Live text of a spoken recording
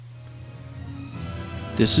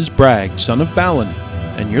This is Bragg, son of Balin,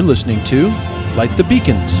 and you're listening to Light the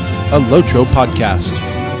Beacons, a Lotro podcast.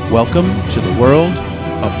 Welcome to the world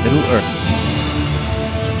of Middle-earth.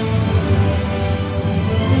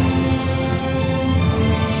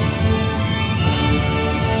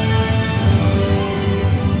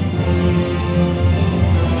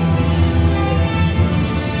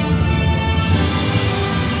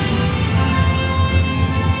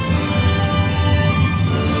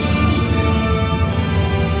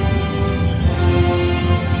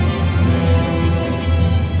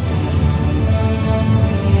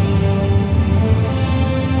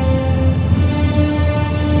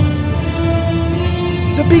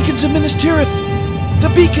 Beacons of Minas Tirith! The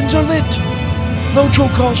beacons are lit! Lotro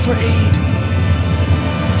calls for aid!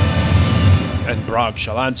 And Bragg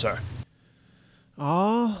shall answer.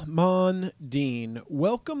 Mon Dean,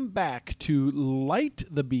 welcome back to Light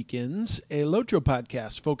the Beacons, a Lotro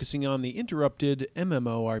podcast focusing on the interrupted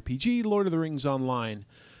MMORPG Lord of the Rings Online,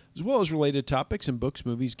 as well as related topics in books,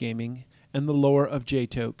 movies, gaming, and the lore of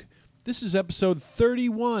J-Toke. This is episode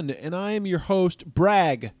 31, and I am your host,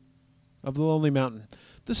 Bragg of the Lonely Mountain,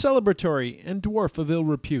 the celebratory and dwarf of ill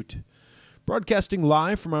repute. Broadcasting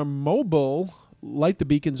live from our mobile Light the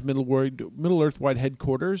Beacons Middle-earth-wide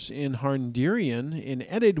headquarters in Harndirian in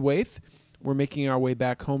Enedwaith. We're making our way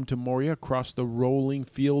back home to Moria across the rolling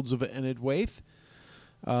fields of Enedwaith.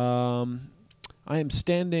 I am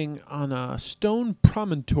standing on a stone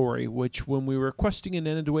promontory, which when we were questing in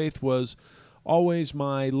Enedwaith was always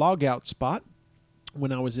my logout spot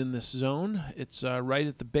when I was in this zone. It's right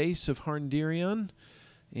at the base of Harndirian,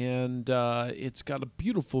 and it's got a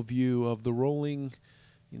beautiful view of the rolling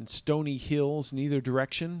and stony hills in either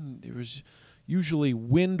direction. There was usually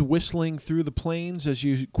wind whistling through the plains as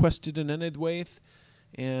you quested in Enedwaith,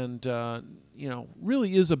 and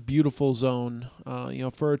really is a beautiful zone.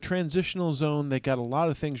 For a transitional zone, they got a lot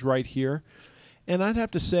of things right here, and I'd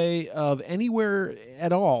have to say of anywhere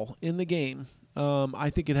at all in the game, I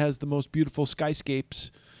think it has the most beautiful skyscapes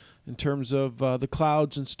in terms of the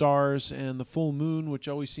clouds and stars and the full moon, which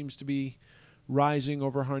always seems to be rising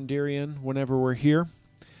over Harndirian whenever we're here.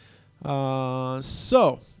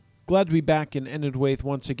 So, glad to be back in Enedwaith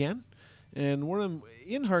once again. And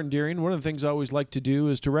in Harndirian, one of the things I always like to do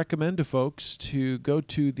is to recommend to folks to go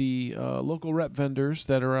to the local rep vendors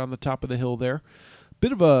that are on the top of the hill there.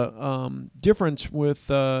 Bit of a difference with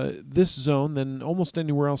this zone than almost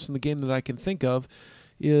anywhere else in the game that I can think of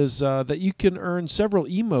is that you can earn several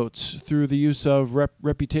emotes through the use of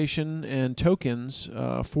reputation and tokens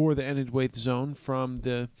for the Enedwaith zone from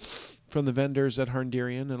the vendors at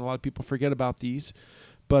Harndirian, and a lot of people forget about these.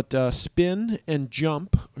 But spin and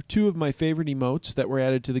jump are two of my favorite emotes that were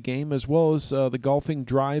added to the game, as well as the golfing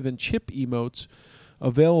drive and chip emotes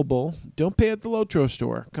available. Don't pay at the Lotro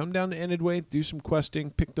store. Come down to Enedwaith, do some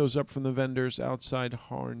questing, pick those up from the vendors outside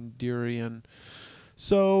Harndirian.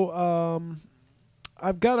 So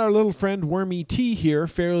I've got our little friend Wormy T here,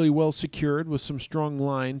 fairly well secured with some strong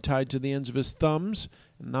line tied to the ends of his thumbs.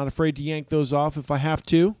 I'm not afraid to yank those off if I have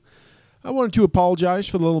to. I wanted to apologize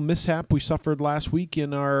for the little mishap we suffered last week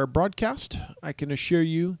in our broadcast. I can assure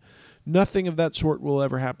you nothing of that sort will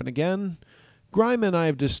ever happen again. Grima and I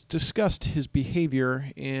have discussed his behavior,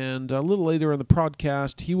 and a little later in the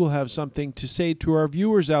podcast, he will have something to say to our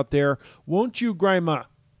viewers out there. Won't you, Grima?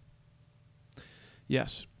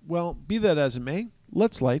 Yes. Well, be that as it may,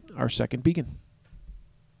 let's light our second beacon.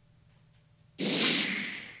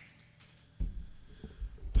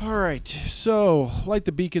 All right, so Light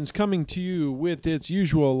the Beacon's coming to you with its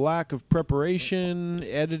usual lack of preparation,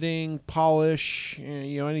 editing, polish,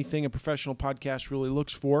 anything a professional podcast really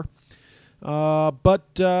looks for.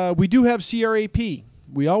 But we do have CRAP.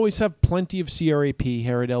 We always have plenty of CRAP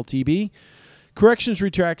here at LTB. Corrections,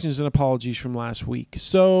 retractions, and apologies from last week.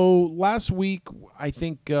 So last week, I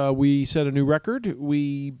think we set a new record.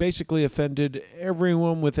 We basically offended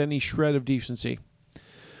everyone with any shred of decency.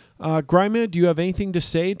 Grima, do you have anything to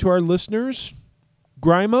say to our listeners?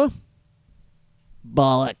 Grima?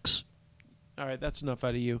 Bollocks. All right, that's enough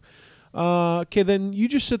out of you. Okay, then you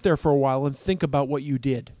just sit there for a while and think about what you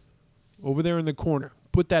did. Over there in the corner.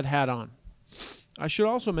 Put that hat on. I should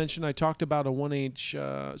also mention I talked about a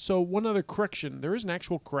 1H. So one other correction. There is an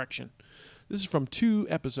actual correction. This is from 2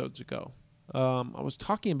 episodes ago. I was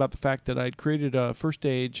talking about the fact that I'd created a first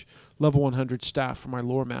age level 100 staff for my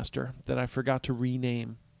lore master that I forgot to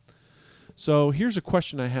rename. So here's a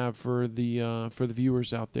question I have for the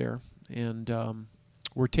viewers out there, and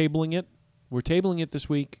we're tabling it. We're tabling it this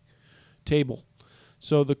week. Table.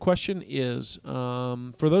 So the question is,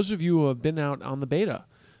 for those of you who have been out on the beta,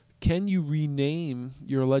 can you rename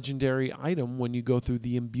your legendary item when you go through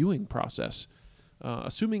the imbuing process?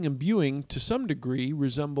 assuming imbuing to some degree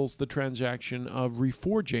resembles the transaction of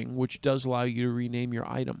reforging, which does allow you to rename your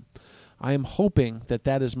item. I am hoping that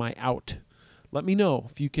that is my out. Let me know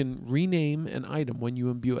if you can rename an item when you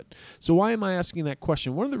imbue it. So why am I asking that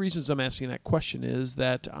question? One of the reasons I'm asking that question is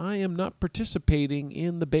that I am not participating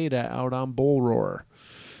in the beta out on Bullroar.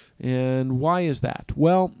 And why is that?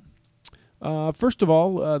 Well, first of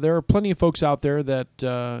all, there are plenty of folks out there that,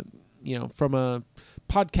 from a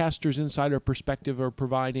podcaster's insider perspective are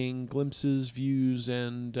providing glimpses, views,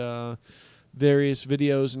 and various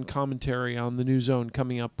videos and commentary on the new zone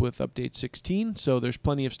coming up with Update 16. So there's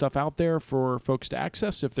plenty of stuff out there for folks to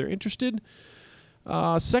access if they're interested.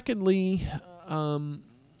 Secondly,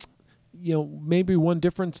 maybe one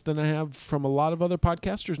difference than I have from a lot of other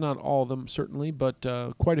podcasters, not all of them certainly, but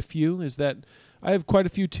quite a few, is that I have quite a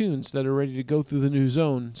few tunes that are ready to go through the new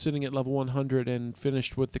zone, sitting at level 100 and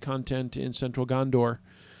finished with the content in Central Gondor.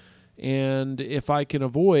 And if I can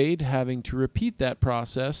avoid having to repeat that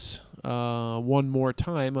process one more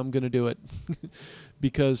time, I'm going to do it.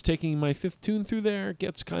 Because taking my 5th tune through there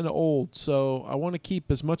gets kind of old. So I want to keep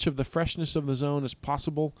as much of the freshness of the zone as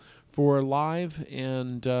possible for live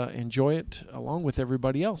and enjoy it along with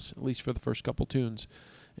everybody else, at least for the first couple tunes.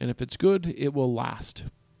 And if it's good, it will last.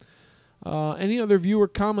 Any other viewer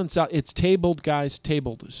comments out? It's tabled, guys,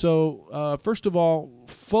 tabled. So, first of all,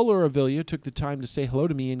 Fuller Avilia took the time to say hello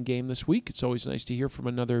to me in game this week. It's always nice to hear from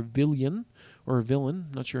another villain,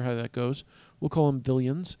 not sure how that goes. We'll call them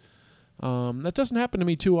villains. That doesn't happen to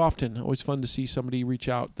me too often. Always fun to see somebody reach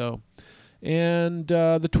out, though. And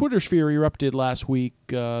the Twitter sphere erupted last week.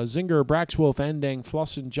 Zinger, Braxwolf, Endang,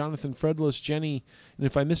 Flossen, Jonathan, Fredless, Jenny, and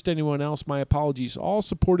if I missed anyone else, my apologies. All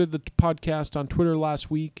supported the podcast on Twitter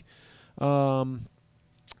last week. And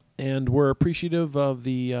we're appreciative of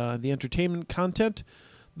the entertainment content,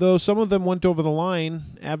 though some of them went over the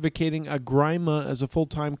line advocating a Grima as a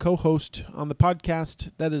full-time co-host on the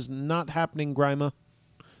podcast. That is not happening, Grima.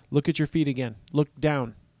 Look at your feet again. Look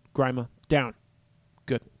down, Grima. Down.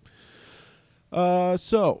 Good.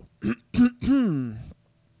 So,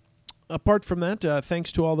 apart from that,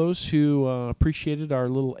 thanks to all those who appreciated our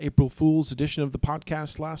little April Fool's edition of the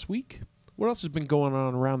podcast last week. What else has been going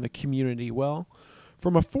on around the community? Well,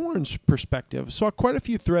 from a foreign perspective, saw quite a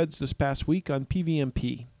few threads this past week on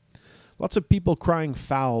PvMP. Lots of people crying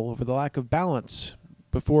foul over the lack of balance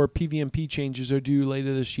before PvMP changes are due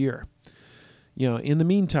later this year. In the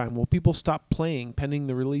meantime, will people stop playing pending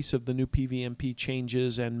the release of the new PvMP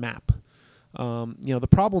changes and map? The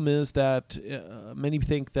problem is that many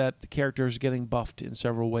think that the character is getting buffed in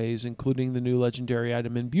several ways, including the new legendary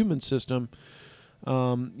item imbuement system.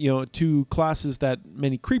 To classes that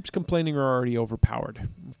many creeps complaining are already overpowered.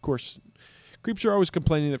 Of course, creeps are always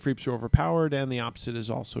complaining that creeps are overpowered, and the opposite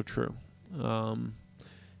is also true.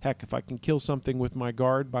 Heck, if I can kill something with my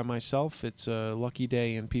guard by myself, it's a lucky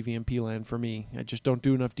day in PvMP land for me. I just don't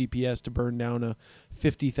do enough DPS to burn down a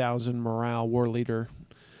 50,000 morale war leader.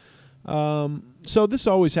 So this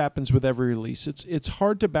always happens with every release. It's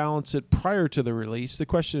hard to balance it prior to the release. The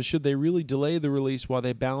question is, should they really delay the release while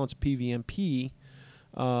they balance PvMP?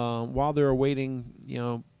 While they're awaiting,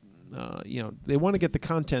 they want to get the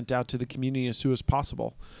content out to the community as soon as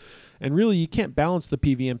possible. And really, you can't balance the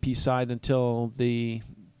PvMP side until the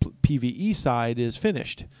PvE side is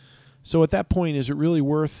finished. So at that point, is it really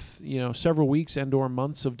worth, several weeks and or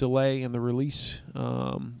months of delay in the release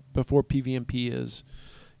before PvMP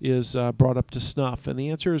is brought up to snuff? And the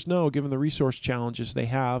answer is no, given the resource challenges they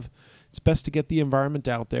have. It's best to get the environment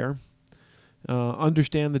out there.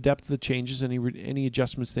 Understand the depth of the changes, any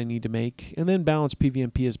adjustments they need to make, and then balance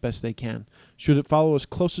PvMP as best they can. Should it follow as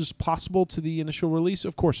close as possible to the initial release?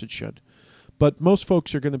 Of course it should. But most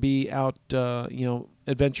folks are going to be out,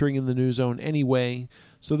 adventuring in the new zone anyway,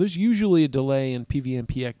 so there's usually a delay in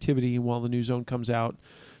PvMP activity while the new zone comes out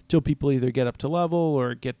till people either get up to level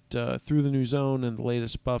or get through the new zone and the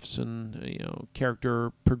latest buffs and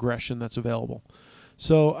character progression that's available.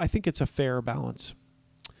 So I think it's a fair balance.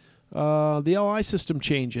 The LI system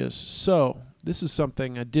changes. So this is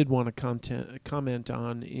something I did want to comment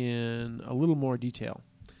on in a little more detail.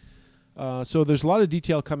 So there's a lot of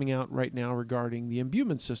detail coming out right now regarding the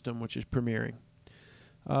imbuement system, which is premiering.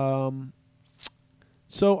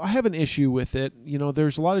 So I have an issue with it.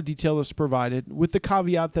 There's a lot of detail that's provided with the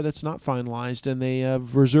caveat that it's not finalized, and they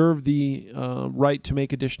have reserved the right to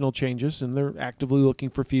make additional changes, and they're actively looking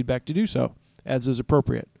for feedback to do so, as is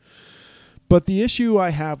appropriate. But the issue I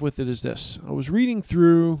have with it is this. I was reading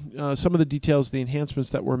through some of the details of the enhancements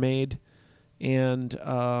that were made and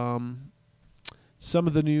some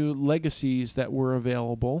of the new legacies that were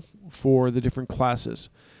available for the different classes.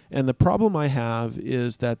 And the problem I have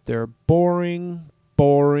is that they're boring,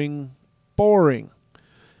 boring, boring.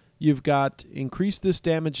 You've got increase this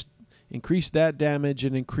damage, increase that damage,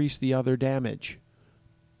 and increase the other damage.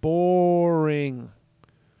 Boring.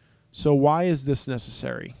 So why is this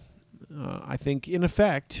necessary? I think, in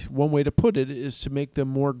effect, one way to put it is to make them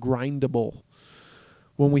more grindable.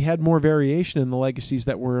 When we had more variation in the legacies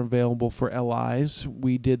that were available for LIs,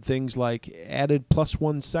 we did things like added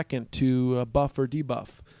 +1 second to a buff or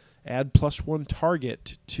debuff, add +1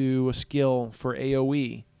 target to a skill for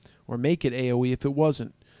AoE, or make it AoE if it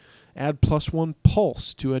wasn't, add +1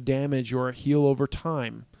 pulse to a damage or a heal over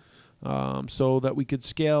time, so that we could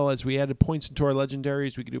scale as we added points into our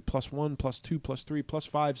legendaries. We could do +1, +2, +3,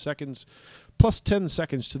 +5 seconds, +10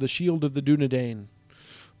 seconds to the Shield of the Dunedain.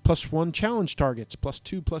 +1 challenge targets,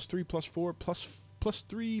 +2, +3, +4,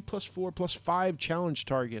 +3, +4, +5 challenge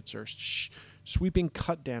targets, or sweeping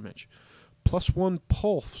cut damage. +1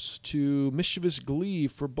 pulse to mischievous glee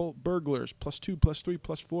for burglars, +2, +3,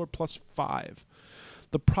 +4, +5.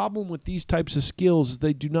 The problem with these types of skills is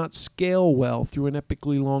they do not scale well through an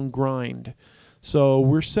epically long grind. So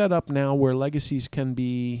we're set up now where legacies can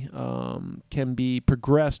be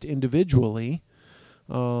progressed individually,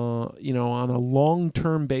 on a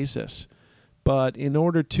long-term basis. But in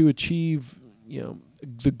order to achieve,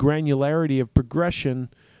 the granularity of progression,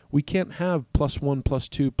 we can't have +1,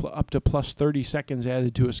 +2, up to +30 seconds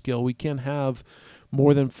added to a skill. We can't have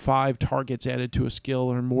more than 5 targets added to a skill,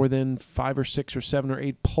 or more than 5 or 6 or 7 or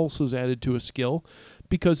 8 pulses added to a skill,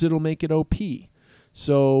 because it'll make it OP.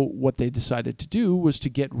 So what they decided to do was to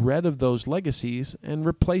get rid of those legacies and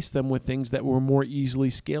replace them with things that were more easily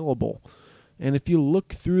scalable. And if you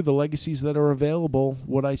look through the legacies that are available,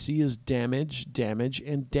 what I see is damage, damage,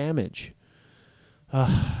 and damage.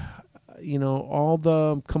 All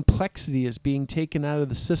the complexity is being taken out of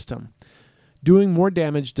the system. Doing more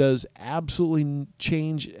damage does absolutely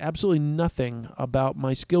nothing about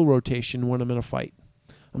my skill rotation when I'm in a fight.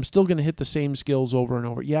 I'm still going to hit the same skills over and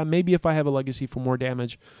over. Yeah, maybe if I have a legacy for more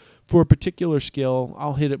damage for a particular skill,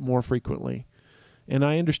 I'll hit it more frequently. And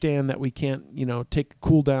I understand that we can't, take a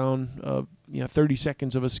cooldown of 30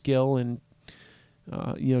 seconds of a skill and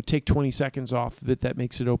take 20 seconds off of it. That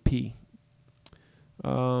makes it OP.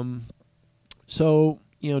 So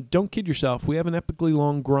don't kid yourself. We have an epically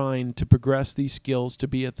long grind to progress these skills to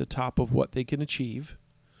be at the top of what they can achieve.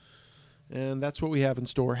 And that's what we have in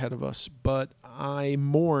store ahead of us. But I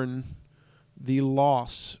mourn the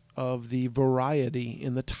loss of the variety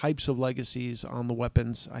in the types of legacies on the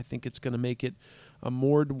weapons. I think it's going to make it a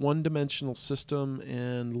more one-dimensional system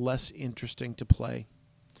and less interesting to play,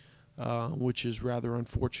 which is rather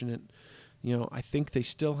unfortunate. I think they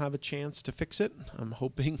still have a chance to fix it. I'm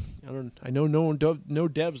hoping. I know no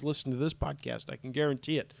devs listen to this podcast. I can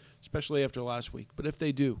guarantee it, especially after last week. But if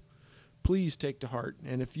they do, please take to heart.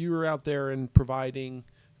 And if you are out there and providing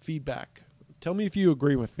feedback, tell me if you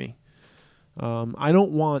agree with me. I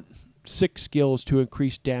don't want 6 skills to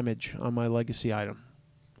increase damage on my legacy item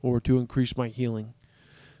or to increase my healing.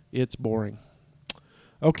 It's boring.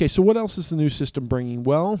 Okay, so what else is the new system bringing?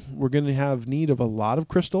 Well, we're going to have need of a lot of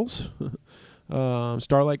crystals,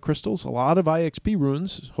 starlight crystals, a lot of IXP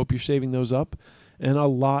runes. Hope you're saving those up. And a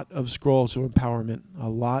lot of scrolls of empowerment. A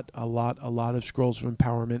lot of scrolls of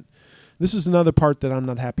empowerment. This is another part that I'm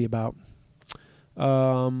not happy about.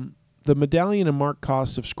 The medallion and mark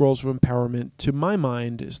costs of scrolls of empowerment, to my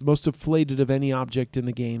mind, is the most inflated of any object in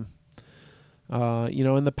the game.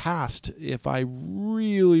 In the past, if I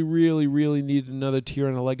really, really, really needed another tier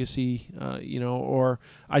on a legacy, or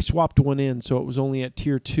I swapped one in, so it was only at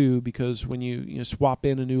tier 2, because when you swap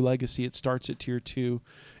in a new legacy, it starts at tier 2,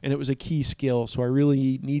 and it was a key skill, so I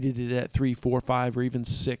really needed it at 3, 4, 5, or even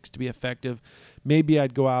 6 to be effective. Maybe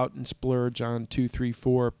I'd go out and splurge on 2, 3,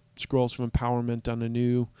 4 scrolls of empowerment on a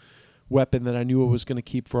new weapon that I knew I was going to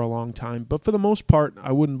keep for a long time. But for the most part,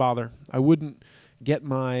 I wouldn't bother. I wouldn't get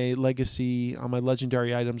my legacy on my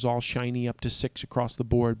legendary items all shiny up to 6 across the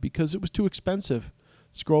board, because it was too expensive.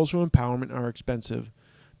 Scrolls of empowerment are expensive.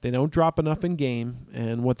 They don't drop enough in game,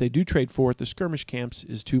 and what they do trade for at the skirmish camps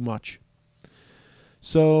is too much.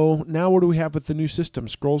 So now what do we have with the new system?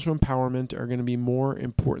 Scrolls of empowerment are going to be more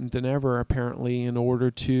important than ever, apparently, in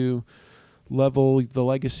order to level the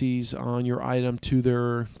legacies on your item to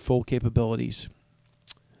their full capabilities.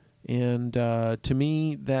 And to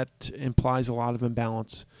me, that implies a lot of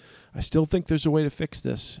imbalance. I still think there's a way to fix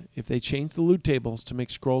this. If they change the loot tables to make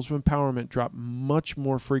scrolls of empowerment drop much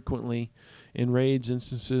more frequently in raids,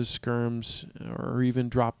 instances, skirms, or even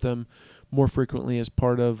drop them more frequently as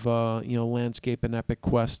part of landscape and epic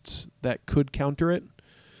quests, that could counter it.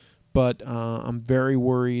 but I'm very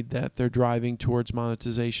worried that they're driving towards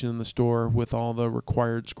monetization in the store with all the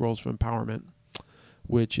required scrolls of empowerment,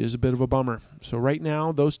 which is a bit of a bummer. So right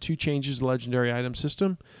now, those two changes to the legendary item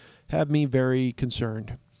system have me very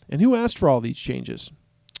concerned. And who asked for all these changes?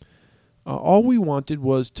 All we wanted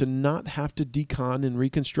was to not have to decon and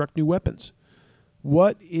reconstruct new weapons.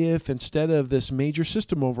 What if instead of this major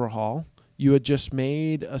system overhaul, you had just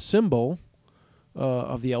made a symbol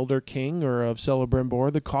of the Elder King or of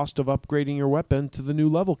Celebrimbor the cost of upgrading your weapon to the new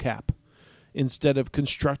level cap instead of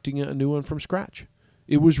constructing a new one from scratch?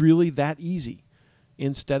 It was really that easy.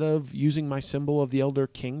 Instead of using my symbol of the Elder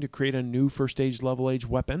King to create a new first stage level age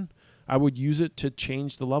weapon, I would use it to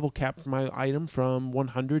change the level cap for my item from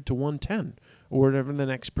 100 to 110 or whatever the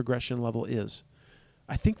next progression level is.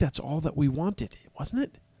 I think that's all that we wanted, wasn't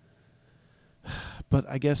it? But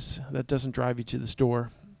I guess that doesn't drive you to the store.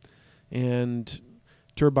 And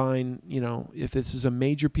Turbine, if this is a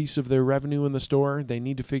major piece of their revenue in the store, they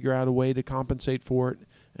need to figure out a way to compensate for it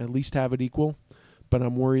and at least have it equal. But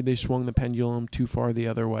I'm worried they swung the pendulum too far the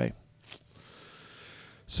other way.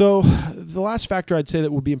 So the last factor I'd say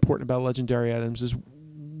that will be important about legendary items is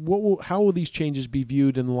how will these changes be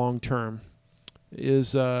viewed in the long term?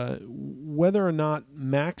 Is whether or not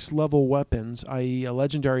max level weapons, i.e. a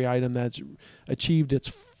legendary item that's achieved its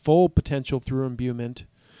full potential through imbuement,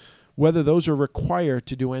 whether those are required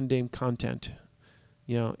to do endgame content.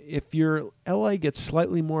 If your LI gets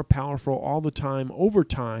slightly more powerful all the time over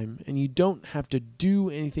time and you don't have to do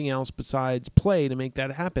anything else besides play to make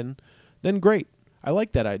that happen, then great. I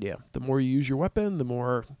like that idea. The more you use your weapon, the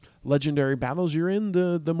more legendary battles you're in,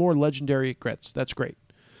 the more legendary it gets. That's great.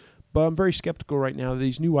 But I'm very skeptical right now that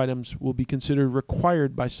these new items will be considered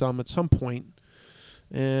required by some at some point.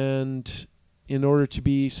 And in order to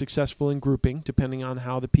be successful in grouping, depending on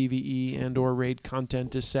how the PvE and or raid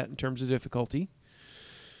content is set in terms of difficulty.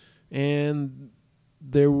 And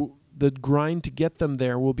the grind to get them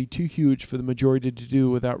there will be too huge for the majority to do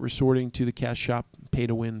without resorting to the cash shop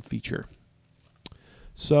pay-to-win feature.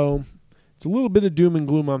 So it's a little bit of doom and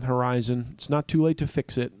gloom on the horizon. It's not too late to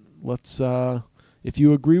fix it. If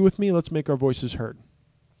you agree with me, let's make our voices heard.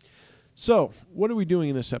 So, what are we doing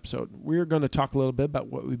in this episode? We're going to talk a little bit about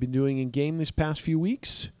what we've been doing in game this past few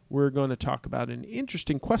weeks. We're going to talk about an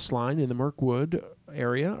interesting quest line in the Mirkwood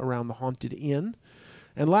area around the Haunted Inn.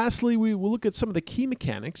 And lastly, we will look at some of the key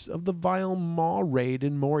mechanics of the Vile Maw raid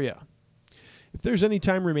in Moria. If there's any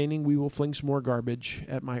time remaining, we will fling some more garbage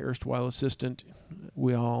at my erstwhile assistant.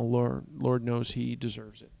 Lord knows he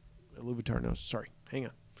deserves it. Iluvatar knows. Sorry, hang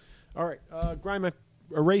on. All right, Grima,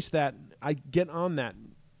 erase that. I get on that.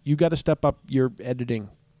 You got to step up your editing.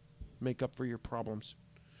 Make up for your problems.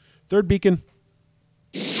 Third beacon.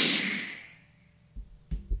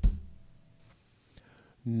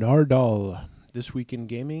 Nardal. This week in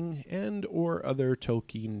gaming and or other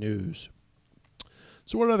Tolkien news.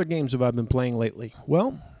 So what other games have I been playing lately?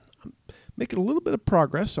 Well, I'm making a little bit of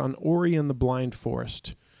progress on Ori and the Blind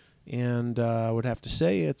Forest. And I would have to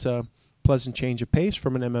say it's a pleasant change of pace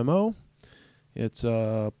from an MMO. It's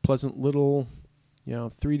a pleasant little,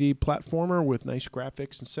 3D platformer with nice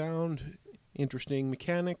graphics and sound, interesting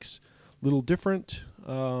mechanics, a little different.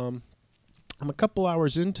 I'm a couple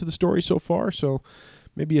hours into the story so far, so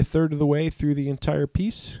maybe a third of the way through the entire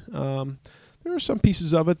piece. There are some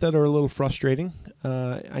pieces of it that are a little frustrating.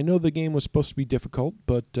 I know the game was supposed to be difficult,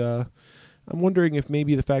 but I'm wondering if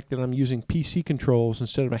maybe the fact that I'm using PC controls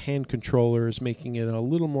instead of a hand controller is making it a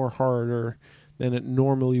little more harder than it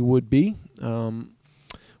normally would be.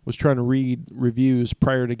 Was trying to read reviews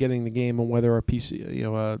prior to getting the game on whether a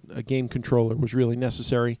PC, a game controller was really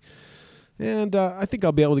necessary. And I think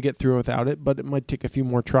I'll be able to get through without it, but it might take a few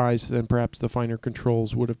more tries than perhaps the finer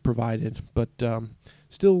controls would have provided. But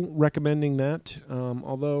still recommending that.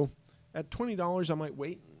 Although at $20, I might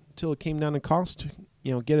wait until it came down in cost.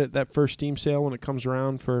 Get it that first Steam sale when it comes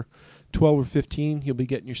around for $12 or $15. You'll be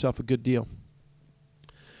getting yourself a good deal.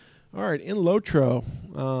 All right, in Lotro,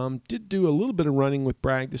 did do a little bit of running with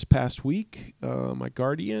Bragg this past week. My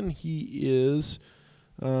Guardian, he is,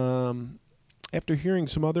 after hearing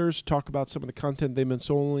some others talk about some of the content they've been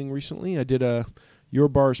soloing recently, I did a Your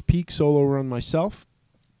Bar's Peak solo run myself.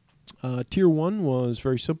 Tier 1 was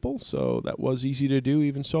very simple, so that was easy to do,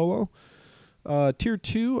 even solo. Tier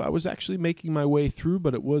 2, I was actually making my way through,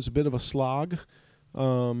 but it was a bit of a slog.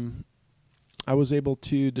 I was able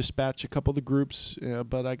to dispatch a couple of the groups,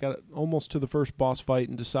 but I got almost to the first boss fight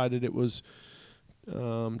and decided it was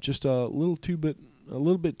just a little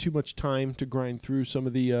bit too much time to grind through some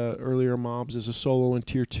of the earlier mobs as a solo in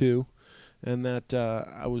Tier 2, and that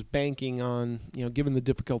I was banking on, given the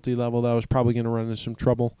difficulty level, that I was probably going to run into some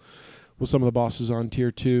trouble some of the bosses on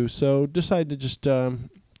Tier 2. So decided to just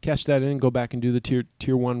cash that in and go back and do the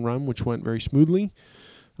Tier 1 run, which went very smoothly.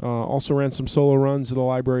 Also ran some solo runs at the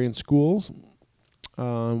library and schools,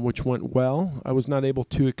 which went well. I was not able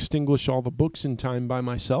to extinguish all the books in time by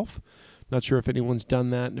myself. Not sure if anyone's done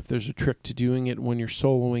that and if there's a trick to doing it when you're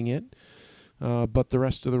soloing it. But the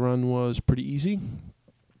rest of the run was pretty easy.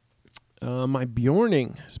 My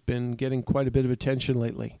Bjorning has been getting quite a bit of attention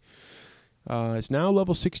lately. It's now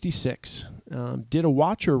level 66. Did a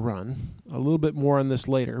Watcher run, a little bit more on this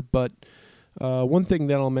later, but one thing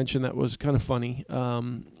that I'll mention that was kind of funny,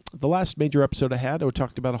 the last major episode I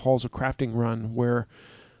talked about a Halls of Crafting run where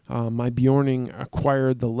my Bjorning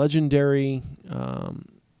acquired the legendary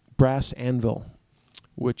brass anvil,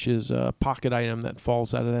 which is a pocket item that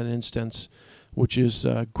falls out of that instance, which is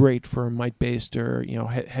great for might-based or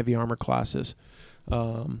heavy armor classes.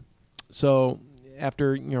 So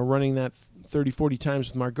after running that 30-40 times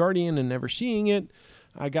with my Guardian and never seeing it,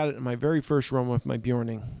 I got it in my very first run with my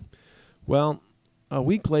Bjorning. Well, a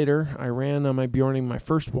week later, I ran on my Bjorning my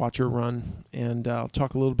first Watcher run, and I'll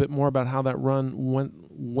talk a little bit more about how that run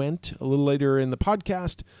went a little later in the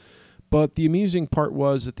podcast. But the amusing part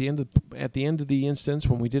was at the end of the instance,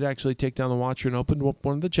 when we did actually take down the Watcher and opened up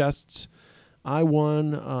one of the chests, I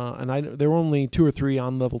won, there were only 2 or 3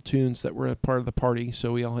 on-level tunes that were a part of the party,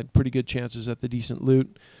 so we all had pretty good chances at the decent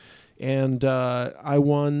loot. And I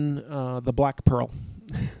won the Black Pearl,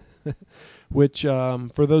 which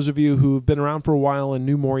for those of you who've been around for a while and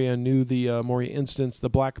knew Moria, knew the Moria instance, the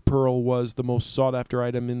Black Pearl was the most sought-after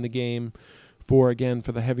item in the game for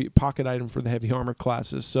the heavy pocket item for the heavy armor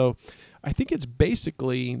classes. So I think it's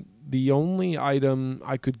basically the only item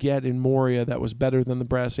I could get in Moria that was better than the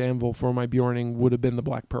brass anvil for my Bjorning would have been the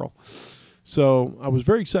Black Pearl. So I was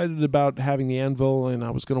very excited about having the anvil, and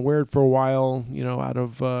I was going to wear it for a while, out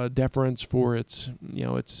of deference for its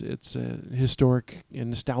historic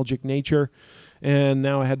and nostalgic nature. And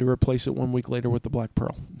now I had to replace it 1 week later with the Black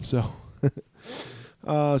Pearl. So,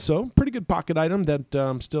 pretty good pocket item that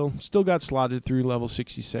still got slotted through level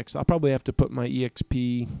 66. I'll probably have to put my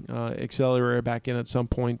EXP accelerator back in at some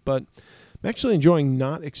point, but I'm actually enjoying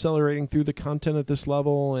not accelerating through the content at this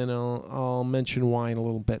level, and I'll mention why in a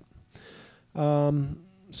little bit.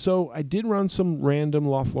 So I did run some random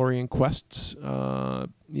Lothlorien quests. It's like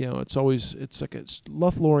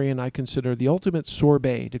Lothlorien I consider the ultimate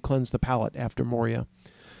sorbet to cleanse the palate after Moria.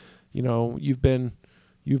 You've been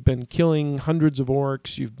killing hundreds of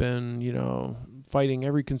orcs. You've been, fighting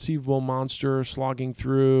every conceivable monster, slogging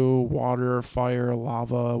through water, fire,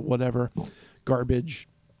 lava, whatever, garbage.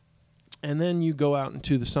 And then you go out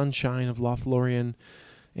into the sunshine of Lothlorien,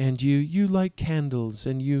 and you light candles,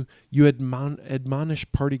 and you admonish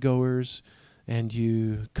partygoers, and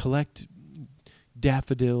you collect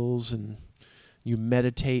daffodils, and you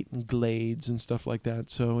meditate in glades and stuff like that.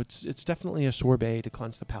 So it's definitely a sorbet to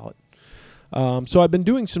cleanse the palate. So I've been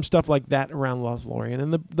doing some stuff like that around Lothlorien,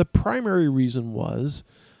 and the primary reason was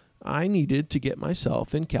I needed to get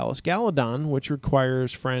myself in Callus Galadon, which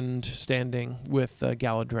requires friend standing with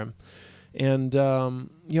Galadrim. And,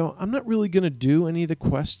 I'm not really going to do any of the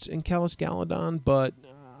quests in Callus Galadon, but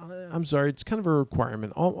I'm sorry, it's kind of a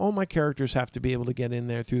requirement. All my characters have to be able to get in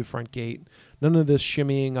there through the front gate. None of this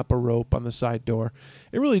shimmying up a rope on the side door.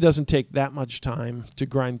 It really doesn't take that much time to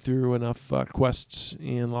grind through enough quests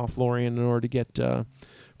in Lothlorien in order to get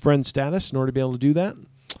friend status, in order to be able to do that.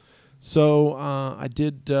 So I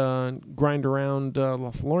did grind around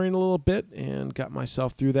Lothlorien a little bit and got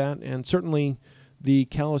myself through that. And certainly the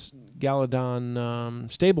Callus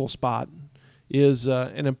Galadon stable spot is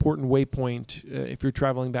an important waypoint if you're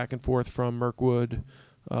traveling back and forth from Mirkwood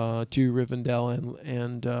to Rivendell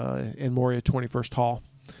and Moria 21st Hall.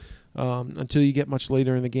 Until you get much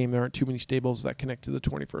later in the game, there aren't too many stables that connect to the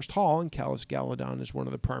 21st Hall, and Callus Galadon is one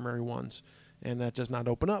of the primary ones. And that does not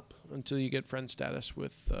open up until you get friend status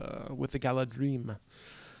with the Galadrim.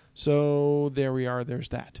 So there we are. There's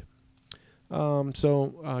that.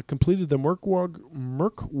 Completed the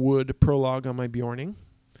Mirkwood prologue on my Bjorning.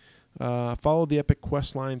 Followed the epic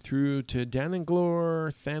quest line through to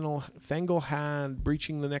Dananglor, Thanglehad,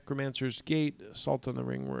 breaching the Necromancer's Gate, assault on the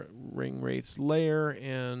Ring Wraith's lair,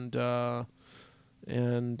 and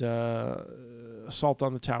assault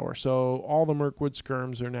on the tower. So all the Mirkwood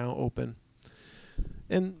skirms are now open.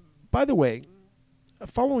 And by the way,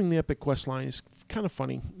 following the epic quest line is kind of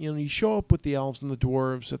funny. You show up with the elves and the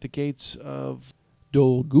dwarves at the gates of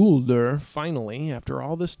Dol Guldur, finally, after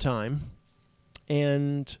all this time,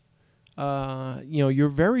 and you're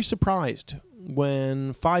very surprised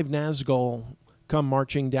when 5 Nazgul come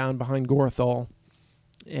marching down behind Gorthol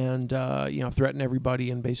and threaten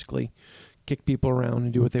everybody and basically kick people around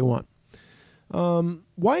and do what they want.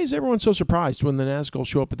 Why is everyone so surprised when the Nazgul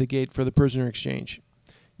show up at the gate for the prisoner exchange?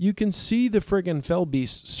 You can see the friggin' fell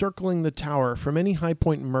beasts circling the tower from any high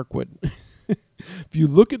point in Mirkwood. If you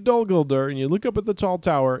look at Dol Guldur and you look up at the tall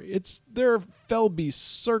tower, there are fell beasts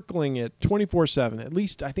circling it 24/7. At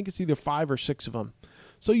least I think it's either 5 or 6 of them.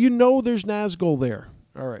 So you know there's Nazgul there.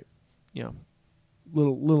 All right,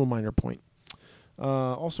 little minor point.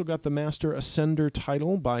 Also got the Master Ascender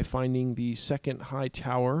title by finding the second high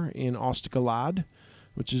tower in Ostgalad,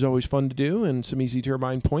 which is always fun to do, and some easy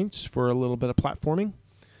turbine points for a little bit of platforming.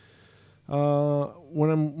 When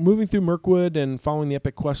I'm moving through Mirkwood and following the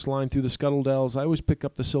epic quest line through the Scuttle Dells, I always pick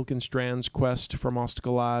up the Silken Strands quest from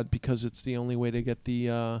Ostgalad because it's the only way to get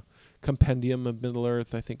the Compendium of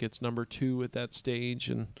Middle-earth. I think it's number 2 at that stage,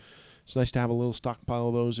 and it's nice to have a little stockpile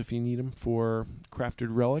of those if you need them for crafted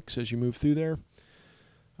relics as you move through there.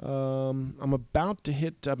 I've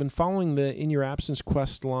been following the In Your Absence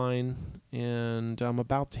quest line, and I'm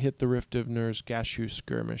about to hit the Rift of Nur's Gashu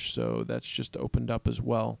skirmish, so that's just opened up as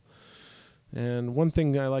well. And one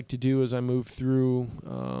thing I like to do as I move through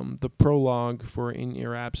the prologue for In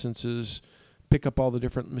Your Absence is pick up all the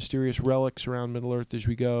different mysterious relics around Middle-earth as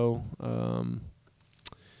we go,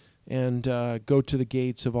 and go to the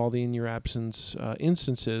gates of all the In Your Absence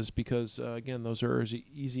instances because, again, those are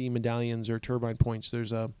easy medallions or turbine points.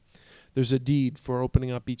 There's a deed for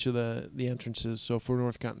opening up each of the entrances. So for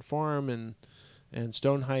Northcotten Farm and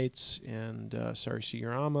Stone Heights and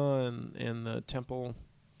Sarasirama and the temple.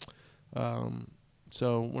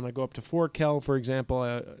 So when I go up to Forkel, for example,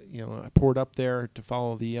 I poured up there to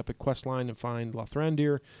follow the epic quest line and find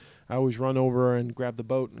Lothrandir. I always run over and grab the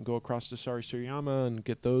boat and go across to Sarasirama and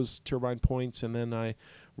get those turbine points, and then I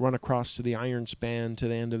run across to the Iron Span to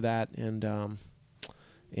the end of that and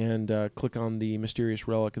click on the mysterious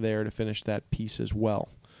relic there to finish that piece as well.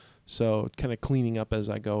 So kind of cleaning up as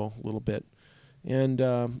I go a little bit. And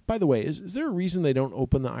by the way, is there a reason they don't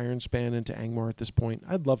open the Iron Span into Angmar at this point?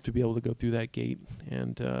 I'd love to be able to go through that gate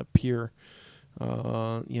and peer,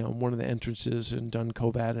 one of the entrances in Dun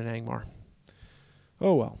Kovad and Angmar.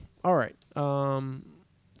 Oh well. All right.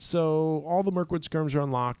 So all the Mirkwood skirms are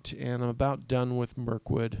unlocked, and I'm about done with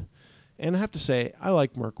Mirkwood. And I have to say, I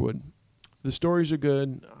like Mirkwood. The stories are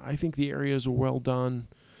good. I think the areas are well done.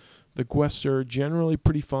 The quests are generally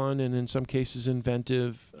pretty fun and in some cases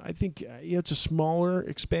inventive. I think it's a smaller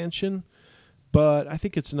expansion, but I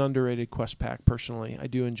think it's an underrated quest pack, personally. I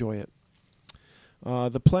do enjoy it.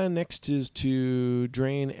 The plan next is to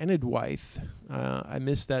drain Enidwaith. I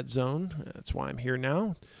missed that zone. That's why I'm here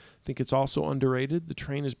now. I think it's also underrated. The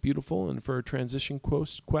terrain is beautiful, and for a transitional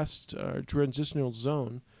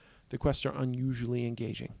zone, the quests are unusually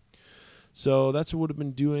engaging. So that's what I've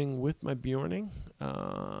been doing with my Bjorning.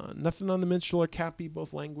 Nothing on the Minstrel or Cappy,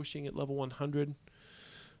 both languishing at level 100.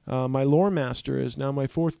 My Lore Master is now my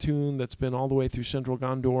 4th tune that's been all the way through Central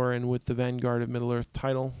Gondor and with the Vanguard of Middle-earth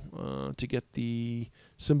title to get the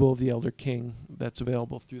Symbol of the Elder King that's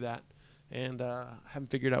available through that. And I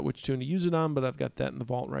haven't figured out which tune to use it on, but I've got that in the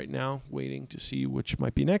vault right now, waiting to see which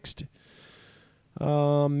might be next.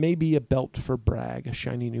 Maybe a belt for Bragg, a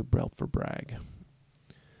shiny new belt for Bragg.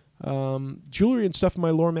 Jewelry and stuff in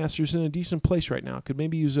my Lore Master's in a decent place right now. Could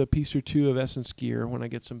maybe use a piece or two of Essence gear when I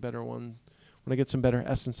get some better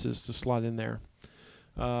essences to slot in there.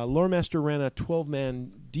 Lore Master ran a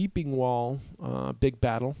 12-man Deeping Wall big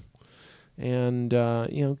battle, and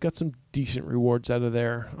got some decent rewards out of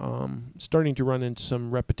there. Starting to run into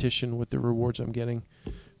some repetition with the rewards I'm getting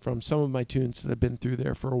from some of my tunes that have been through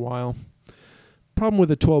there for a while. Problem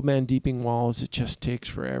with a 12-man Deeping Wall is it just takes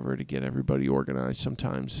forever to get everybody organized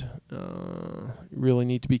sometimes. You really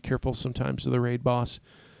need to be careful sometimes of the raid boss.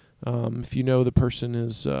 If you know the person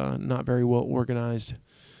is not very well organized,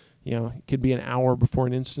 it could be an hour before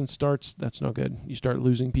an instance starts. That's no good. You start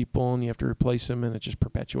losing people and you have to replace them, and it just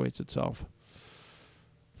perpetuates itself.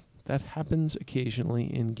 That happens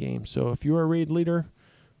occasionally in games. So if you're a raid leader,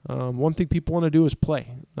 one thing people want to do is play.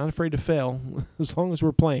 Not afraid to fail as long as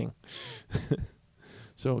we're playing.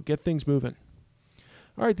 So get things moving.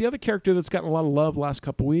 All right, the other character that's gotten a lot of love last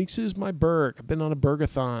couple weeks is my Berg. I've been on a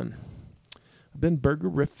Bergathon. I've been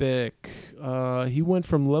Bergerific. He went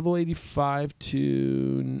from level 85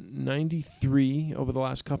 to 93 over the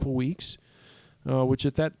last couple weeks, which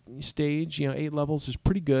at that stage, 8 levels is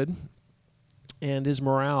pretty good. And his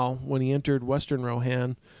morale when he entered Western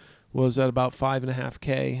Rohan was at about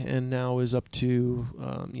 5.5K, and now is up to,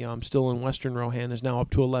 I'm still in Western Rohan, is now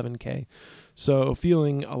up to 11K. So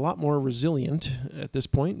feeling a lot more resilient at this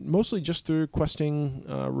point, mostly just through questing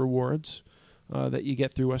rewards that you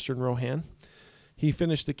get through Western Rohan. He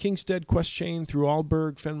finished the Kingstead quest chain through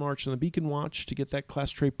Alberg, Fenmarch, and the Beacon Watch to get that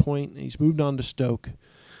class trait point. He's moved on to Stoke,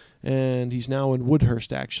 and he's now in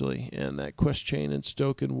Woodhurst, actually. And that quest chain in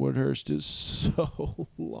Stoke and Woodhurst is so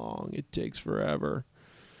long. It takes forever.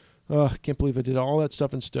 I can't believe I did all that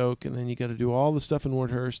stuff in Stoke, and then you got to do all the stuff in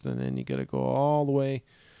Woodhurst, and then you got to go all the way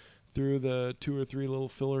through the 2 or 3 little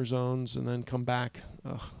filler zones and then come back.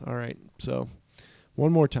 All right, so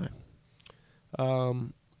one more time.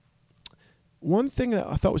 One thing that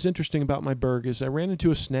I thought was interesting about my burg is I ran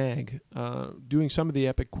into a snag doing some of the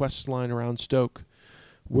epic quest line around Stoke,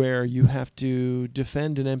 where you have to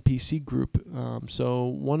defend an NPC group. So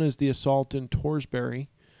one is the assault in Torsbury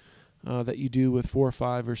that you do with 4 or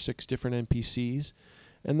 5 or 6 different NPCs.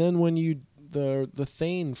 And then when you the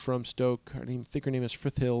Thane from Stoke, I think her name is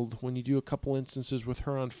Frithhild, when you do a couple instances with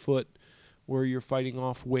her on foot where you're fighting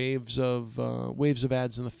off waves of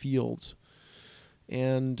ads in the fields.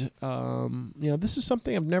 And, this is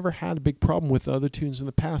something I've never had a big problem with other tunes in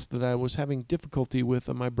the past that I was having difficulty with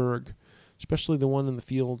on my burg, especially the one in the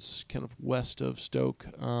fields kind of west of Stoke.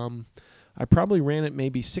 I probably ran it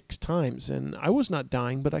maybe 6 times, and I was not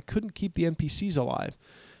dying, but I couldn't keep the NPCs alive.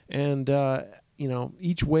 And,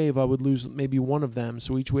 each wave I would lose maybe one of them,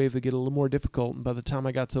 so each wave would get a little more difficult. And by the time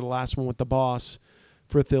I got to the last one with the boss,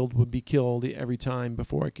 Frithhild would be killed every time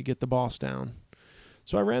before I could get the boss down.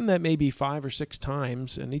 So I ran that maybe 5 or 6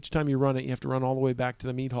 times, and each time you run it, you have to run all the way back to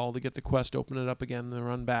the meat hall to get the quest, open it up again, and then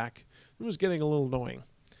run back. It was getting a little annoying.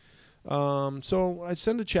 So I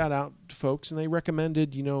sent a chat out to folks, and they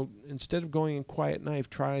recommended, instead of going in Quiet Knife,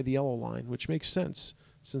 try the Yellow Line, which makes sense,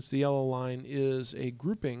 since the Yellow Line is a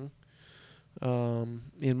grouping,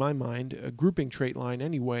 in my mind, a grouping trait line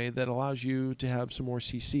anyway that allows you to have some more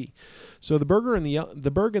CC. So the Burg and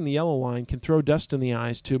the Yellow Line can throw dust in the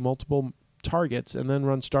eyes to multiple targets and then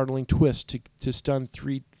run Startling Twist to stun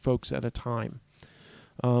 3 folks at a time,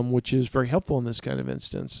 which is very helpful in this kind of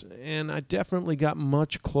instance. And I definitely got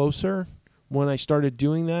much closer when I started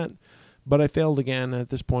doing that, but I failed again. At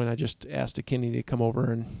this point, I just asked a Kinney to come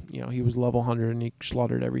over, and he was level 100 and he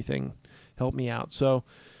slaughtered everything, helped me out. So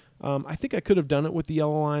I think I could have done it with the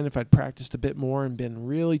Yellow Line if I'd practiced a bit more and been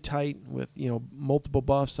really tight with multiple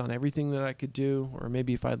buffs on everything that I could do, or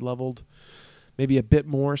maybe if I'd leveled maybe a bit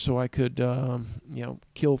more so I could,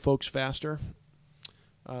 kill folks faster.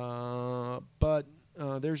 But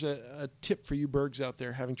there's a tip for you burgs out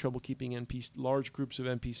there having trouble keeping large groups of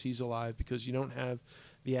NPCs alive because you don't have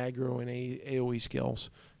the aggro and AoE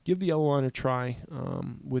skills. Give the Yellow Line a try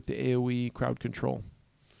with the AoE crowd control.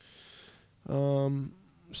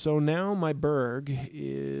 So now my burg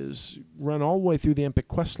is run all the way through the Epic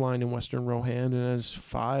Quest line in Western Rohan and has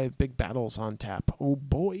 5 big battles on tap. Oh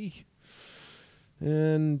boy.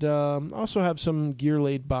 And also have some gear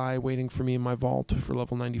laid by waiting for me in my vault for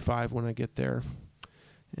level 95 when I get there.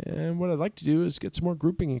 And what I'd like to do is get some more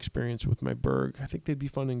grouping experience with my burg. I think they'd be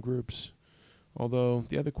fun in groups. Although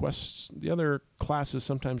the other classes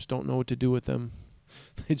sometimes don't know what to do with them.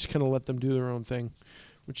 They just kind of let them do their own thing,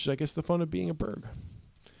 which is, I guess, the fun of being a burg.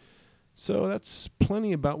 So that's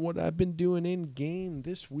plenty about what I've been doing in game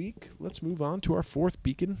this week. Let's move on to our 4th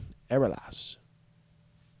beacon, Erelas.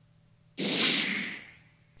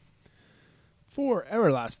 For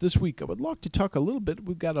Erelas this week, I would like to talk a little bit.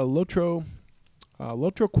 We've got a Lotro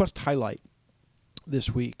quest highlight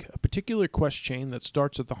this week, a particular quest chain that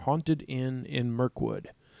starts at the Haunted Inn in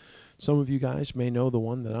Mirkwood. Some of you guys may know the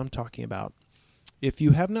one that I'm talking about. If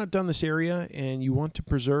you have not done this area and you want to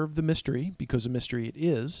preserve the mystery, because a mystery it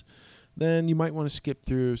is, then you might want to skip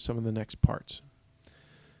through some of the next parts.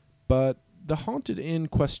 But the Haunted Inn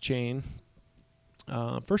quest chain,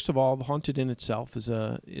 first of all, the Haunted Inn itself is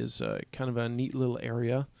a kind of a neat little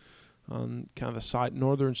area on kind of the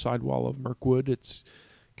northern sidewall of Mirkwood. It's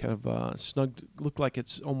kind of snugged, looked like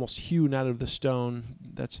it's almost hewn out of the stone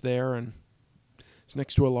that's there, and it's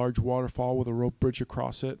next to a large waterfall with a rope bridge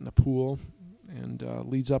across it and a pool, and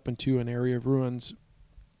leads up into an area of ruins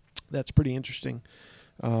that's pretty interesting.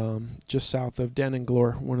 Just south of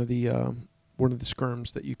Denanglor, one of the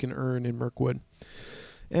skirms that you can earn in Mirkwood.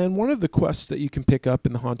 And one of the quests that you can pick up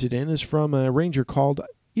in the Haunted Inn is from a ranger called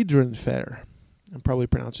Idrenfair. I'm probably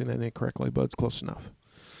pronouncing that name correctly, but it's close enough.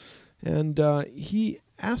 And he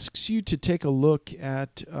asks you to take a look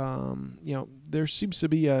at, there seems to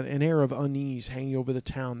be an air of unease hanging over the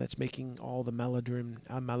town that's making all the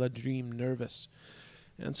Maladrim nervous.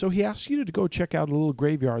 And so he asks you to go check out a little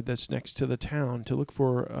graveyard that's next to the town to look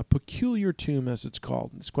for a peculiar tomb, as it's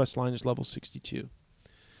called. This quest line is level 62.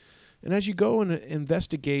 And as you go and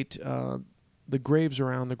investigate the graves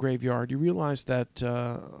around the graveyard, you realize that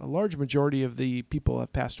a large majority of the people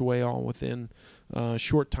have passed away all within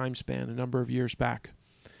short time span, a number of years back.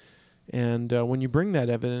 And when you bring that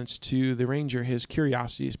evidence to the ranger, his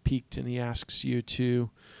curiosity is piqued, and he asks you to,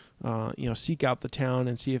 seek out the town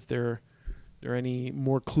and see if there are any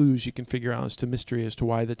more clues you can figure out as to mystery as to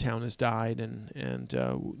why the town has died, and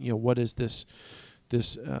what is this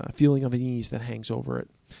feeling of unease that hangs over it.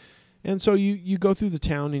 And so you go through the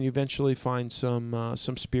town, and you eventually find some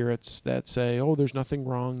spirits that say, "Oh, there's nothing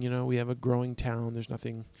wrong. We have a growing town. There's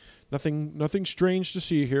nothing strange to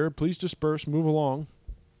see here. Please disperse, move along."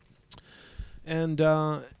 And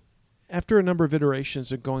after a number of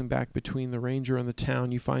iterations of going back between the ranger and the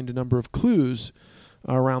town, you find a number of clues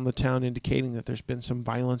around the town indicating that there's been some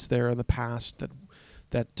violence there in the past,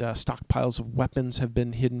 that stockpiles of weapons have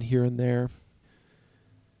been hidden here and there.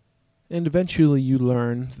 And eventually you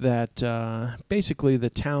learn that basically the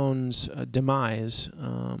town's demise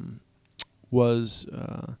was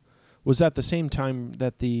at the same time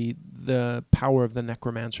that the power of the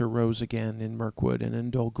necromancer rose again in Mirkwood and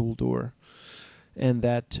in Dol Guldur, and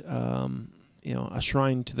that a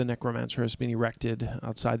shrine to the necromancer has been erected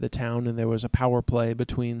outside the town, and there was a power play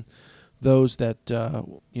between those that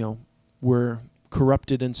were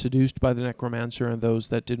corrupted and seduced by the necromancer and those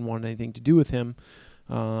that didn't want anything to do with him.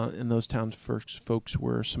 And those townsfolks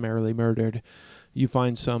were summarily murdered. You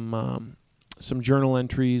find some journal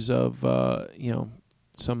entries of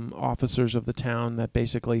some officers of the town that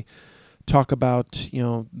basically talk about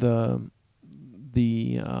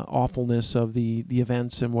the awfulness of the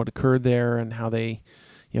events and what occurred there, and how they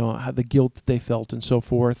how the guilt that they felt and so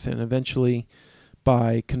forth. And eventually,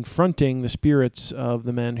 by confronting the spirits of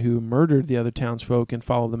the men who murdered the other townsfolk and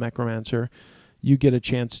followed the necromancer, you get a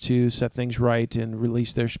chance to set things right and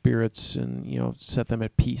release their spirits and, set them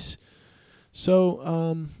at peace.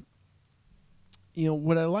 So,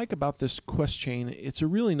 what I like about this quest chain, it's a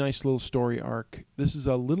really nice little story arc. This is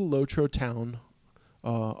a little Lotro town,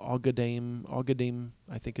 Augadame,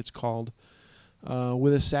 I think it's called,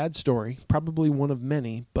 with a sad story, probably one of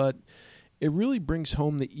many, but it really brings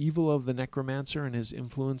home the evil of the necromancer and his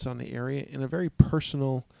influence on the area in a very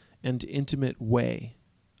personal and intimate way.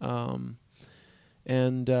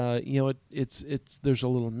 It's there's a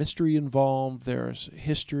little mystery involved. There's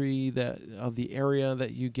history of the area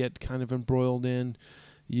that you get kind of embroiled in.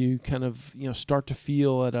 You kind of start to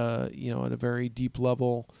feel at a very deep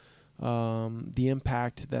level the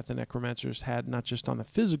impact that the necromancers had, not just on the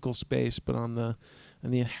physical space, but on the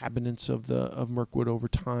inhabitants of Mirkwood over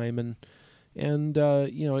time, and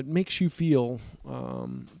it makes you feel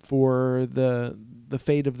for the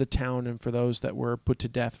fate of the town and for those that were put to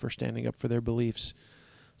death for standing up for their beliefs.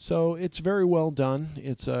 So it's very well done.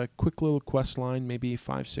 It's a quick little quest line, maybe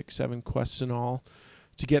 5, 6, 7 quests in all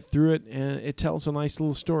to get through it, and it tells a nice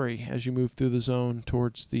little story as you move through the zone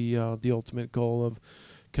towards the ultimate goal of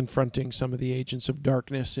confronting some of the agents of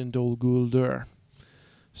darkness in Dol Guldur.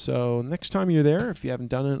 So next time you're there, if you haven't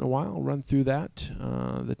done it in a while, run through that.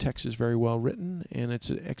 The text is very well written, and it's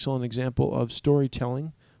an excellent example of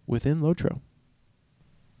storytelling within Lotro.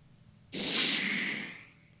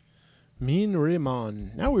 Min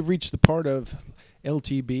Riman. Now we've reached the part of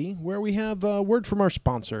LTB where we have a word from our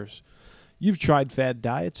sponsors. You've tried fad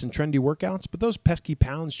diets and trendy workouts, but those pesky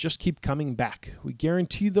pounds just keep coming back. We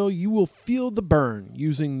guarantee, though, you will feel the burn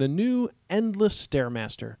using the new Endless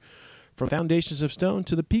Stairmaster. From foundations of stone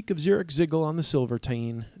to the peak of Zurich Ziggle on the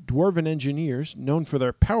Silvertine, dwarven engineers, known for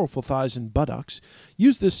their powerful thighs and buttocks,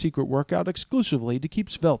 use this secret workout exclusively to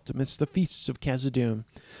keep svelte amidst the feasts of Khazad-dûm.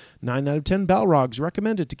 9 out of 10 Balrogs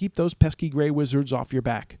recommend it to keep those pesky gray wizards off your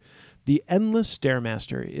back. The Endless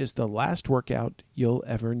Stairmaster is the last workout you'll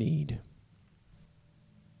ever need.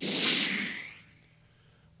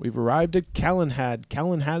 We've arrived at Calenhad.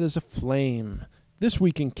 Calenhad is aflame. This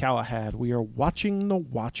week in Calenhad, we are watching the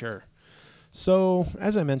Watcher. So,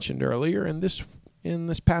 as I mentioned earlier, in this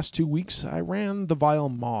past 2 weeks, I ran the Vile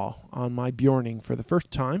Maw on my Bjorning for the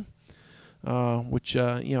first time, which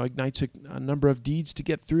ignites a number of deeds to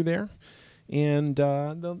get through there. And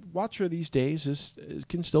the Watcher these days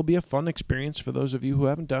can still be a fun experience for those of you who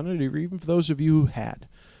haven't done it, or even for those of you who had.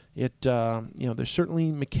 There's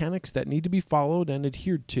certainly mechanics that need to be followed and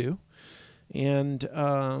adhered to. And,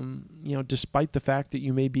 despite the fact that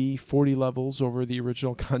you may be 40 levels over the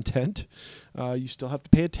original content, you still have to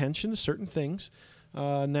pay attention to certain things.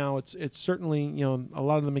 Now, it's certainly, a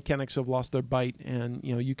lot of the mechanics have lost their bite, and,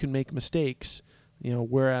 you can make mistakes,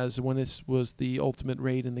 whereas when this was the ultimate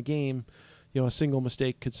raid in the game, a single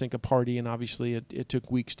mistake could sink a party, and obviously it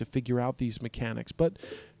took weeks to figure out these mechanics. But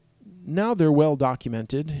now they're well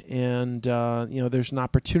documented, and, there's an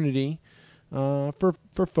opportunity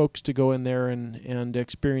for folks to go in there and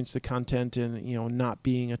experience the content and not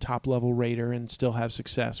being a top level raider and still have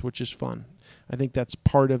success, which is fun. I think that's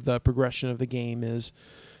part of the progression of the game is,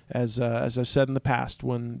 as I've said in the past,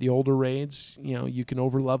 when the older raids, you can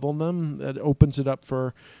overlevel them. That opens it up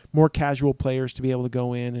for more casual players to be able to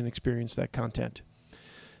go in and experience that content.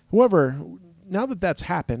 However, now that that's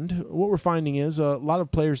happened, what we're finding is a lot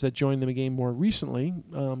of players that joined the game more recently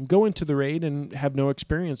go into the raid and have no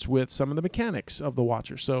experience with some of the mechanics of the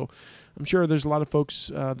Watcher. So I'm sure there's a lot of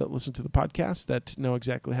folks that listen to the podcast that know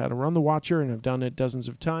exactly how to run the Watcher and have done it dozens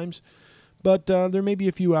of times. But there may be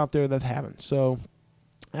a few out there that haven't. So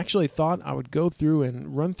I actually thought I would go through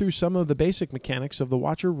and run through some of the basic mechanics of the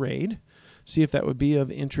Watcher raid, see if that would be of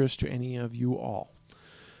interest to any of you all.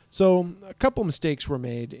 So a couple mistakes were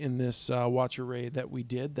made in this Watcher raid that we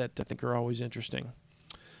did that I think are always interesting.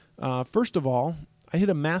 First of all, I hit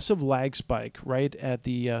a massive lag spike right at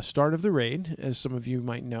the start of the raid, as some of you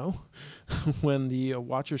might know, when the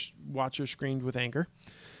Watcher screamed with anger.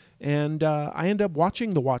 And I ended up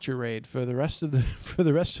watching the Watcher raid for the rest of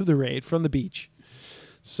the raid from the beach.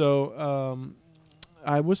 So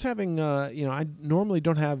I was having, I normally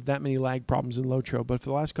don't have that many lag problems in Lotro, but for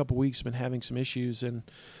the last couple of weeks, I've been having some issues and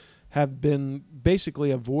have been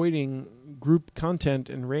basically avoiding group content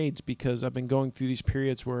and raids because I've been going through these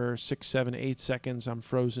periods where 6, 7, 8 seconds I'm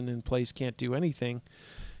frozen in place, can't do anything.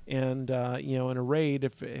 And in a raid,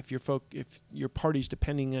 if your party's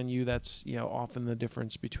depending on you, that's often the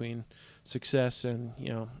difference between success and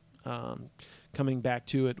coming back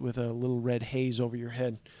to it with a little red haze over your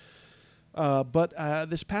head. But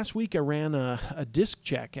this past week I ran a disk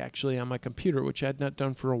check actually on my computer, which I had not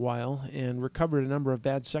done for a while, and recovered a number of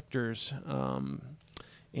bad sectors.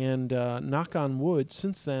 And knock on wood,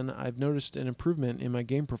 since then I've noticed an improvement in my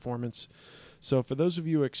game performance. So for those of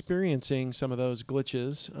you experiencing some of those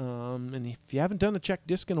glitches, and if you haven't done a check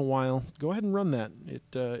disk in a while, go ahead and run that.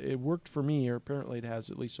 It worked for me, or apparently it has,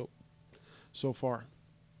 at least so far.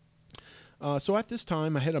 So at this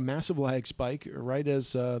time, I had a massive lag spike right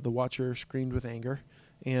as the Watcher screamed with anger,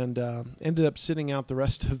 and ended up sitting out the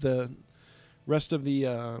rest of the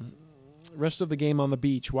game on the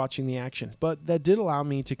beach watching the action. But that did allow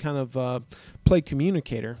me to kind of play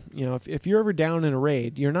communicator. If you're ever down in a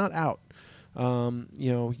raid, you're not out.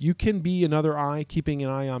 You can be another eye, keeping an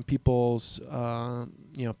eye on people's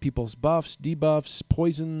buffs, debuffs,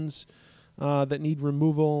 poisons that need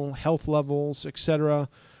removal, health levels, etc.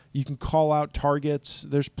 You can call out targets.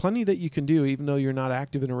 There's plenty that you can do even though you're not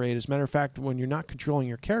active in a raid. As a matter of fact, when you're not controlling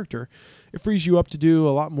your character, it frees you up to do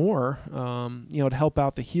a lot more, to help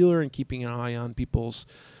out the healer and keeping an eye on people's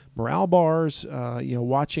morale bars,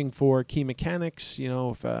 watching for key mechanics.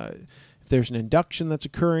 If there's an induction that's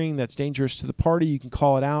occurring that's dangerous to the party, you can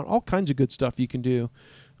call it out. All kinds of good stuff you can do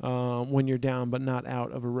when you're down but not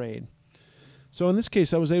out of a raid. So in this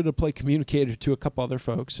case, I was able to play communicator to a couple other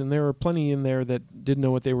folks, and there were plenty in there that didn't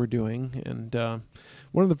know what they were doing. And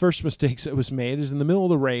one of the first mistakes that was made is in the middle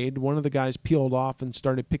of the raid, one of the guys peeled off and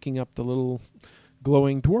started picking up the little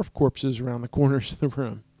glowing dwarf corpses around the corners of the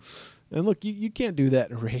room. And look, you can't do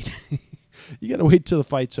that in a raid. You got to wait till the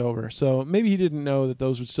fight's over. So maybe he didn't know that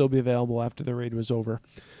those would still be available after the raid was over.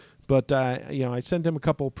 But, I sent him a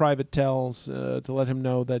couple private tells to let him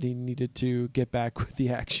know that he needed to get back with the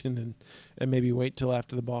action and maybe wait till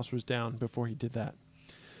after the boss was down before he did that.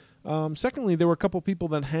 Secondly, there were a couple people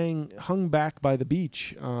that hung back by the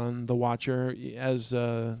beach on the Watcher as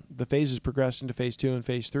the phases progressed into Phase 2 and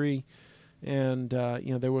Phase 3. And,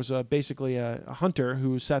 there was basically a hunter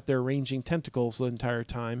who sat there ranging tentacles the entire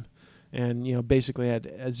time and, basically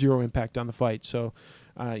had zero impact on the fight. So,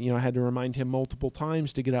 I had to remind him multiple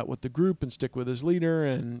times to get out with the group and stick with his leader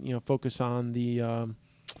and, focus on the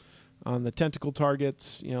tentacle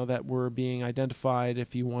targets, that were being identified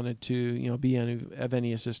if he wanted to, be of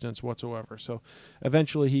any assistance whatsoever. So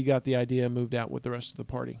eventually he got the idea and moved out with the rest of the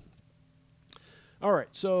party. All right.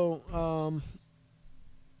 So,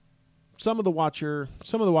 some of the Watcher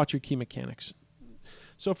key mechanics.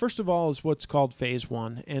 So first of all is what's called Phase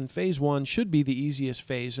 1, and Phase 1 should be the easiest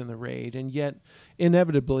phase in the raid, and yet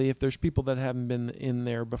inevitably if there's people that haven't been in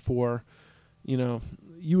there before,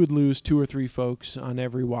 you would lose 2 or 3 folks on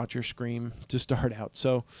every Watcher scream to start out.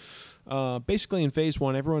 So basically in Phase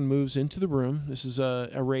 1, everyone moves into the room. This is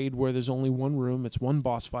a raid where there's only one room. It's one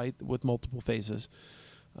boss fight with multiple phases.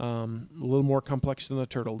 A little more complex than the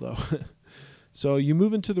turtle, though. So you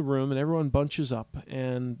move into the room and everyone bunches up,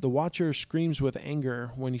 and the Watcher screams with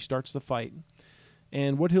anger when he starts the fight.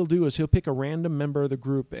 And what he'll do is he'll pick a random member of the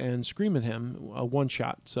group and scream at him, a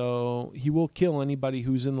one-shot. So he will kill anybody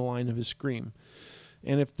who's in the line of his scream.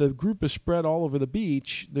 And if the group is spread all over the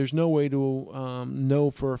beach, there's no way to know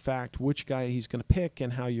for a fact which guy he's going to pick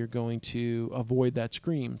and how you're going to avoid that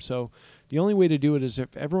scream. So the only way to do it is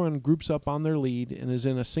if everyone groups up on their lead and is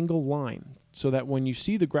in a single line, so that when you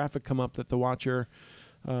see the graphic come up that the watcher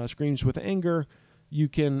screams with anger, you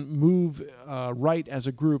can move right as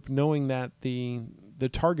a group, knowing that the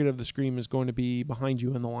target of the scream is going to be behind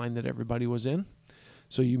you in the line that everybody was in.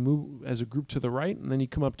 So you move as a group to the right, and then you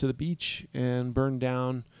come up to the beach and burn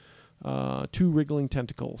down 2 wriggling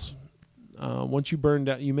tentacles. Once you burn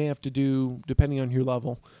down, you may have to do, depending on your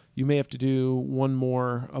level, you may have to do one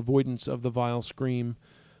more avoidance of the vile scream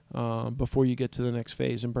before you get to the next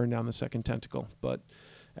phase and burn down the second tentacle. But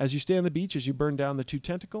as you stay on the beach, as you burn down the 2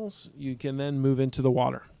 tentacles, you can then move into the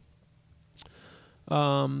water.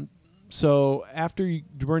 So after you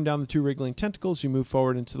burn down the 2 wriggling tentacles, you move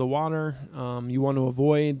forward into the water. You want to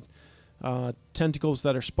avoid tentacles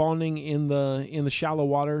that are spawning in the shallow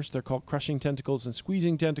waters. They're called crushing tentacles and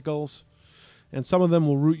squeezing tentacles. And some of them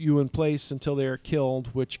will root you in place until they are killed,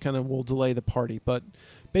 which kind of will delay the party. But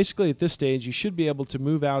basically at this stage, you should be able to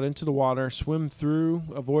move out into the water, swim through,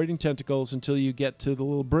 avoiding tentacles until you get to the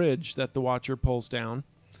little bridge that the watcher pulls down.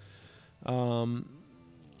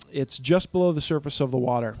 It's just below the surface of the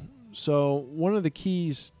water. So one of the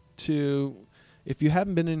keys to, if you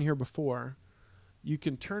haven't been in here before, you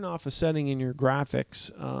can turn off a setting in your graphics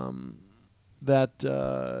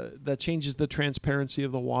that changes the transparency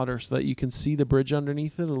of the water so that you can see the bridge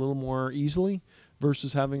underneath it a little more easily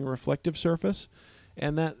versus having a reflective surface.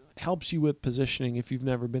 And that helps you with positioning if you've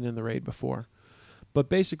never been in the raid before. But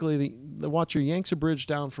basically, the watcher yanks a bridge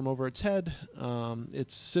down from over its head.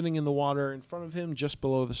 It's sitting in the water in front of him, just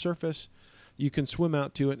below the surface. You can swim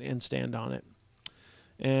out to it and stand on it.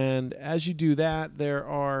 And as you do that, there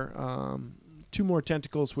are 2 more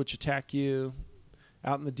tentacles which attack you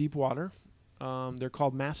out in the deep water. They're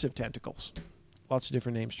called massive tentacles. Lots of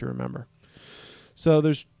different names to remember. So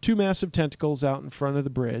there's 2 massive tentacles out in front of the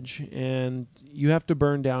bridge, and you have to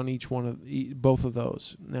burn down both of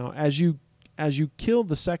those. Now, as you kill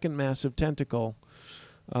the second massive tentacle,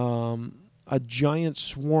 a giant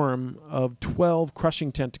swarm of 12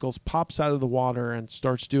 crushing tentacles pops out of the water and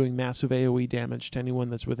starts doing massive AoE damage to anyone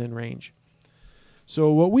that's within range.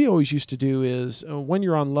 So what we always used to do is, when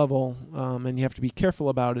you're on level, and you have to be careful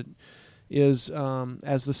about it, is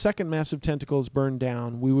as the second massive tentacle is burned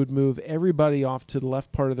down, we would move everybody off to the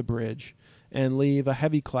left part of the bridge and leave a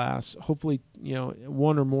heavy class, hopefully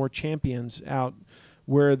 1 or more champions out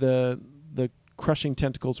where the crushing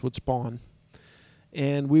tentacles would spawn.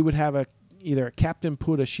 And we would have either a captain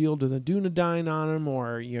put a shield of the Dunedain on him,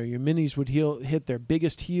 or your minis would hit their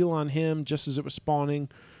biggest heal on him just as it was spawning,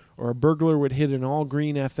 or a burglar would hit an all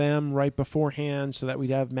green FM right beforehand so that we'd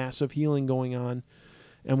have massive healing going on,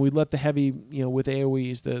 and we'd let the heavy with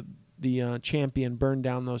AoEs the champion burn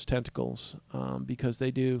down those tentacles because they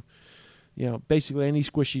do basically any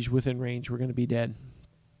squishies within range were going to be dead.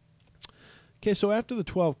 Okay, so after the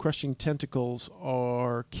 12 crushing tentacles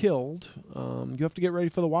are killed, you have to get ready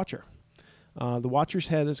for the watcher. The watcher's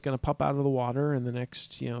head is going to pop out of the water in the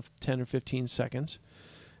next 10 or 15 seconds.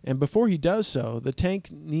 And before he does so, the tank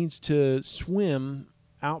needs to swim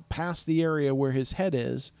out past the area where his head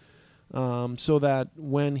is so that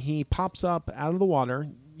when he pops up out of the water,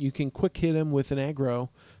 you can quick hit him with an aggro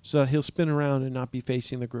so that he'll spin around and not be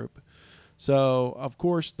facing the group. So, of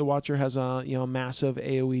course, the watcher has a massive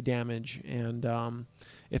AoE damage, and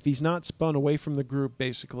if he's not spun away from the group,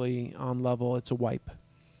 basically on level, it's a wipe.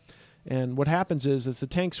 And what happens is, as the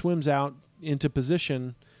tank swims out into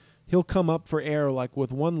position, he'll come up for air like with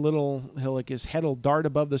his head will dart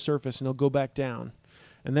above the surface and he'll go back down.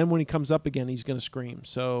 And then when he comes up again, he's going to scream.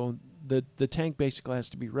 So the tank basically has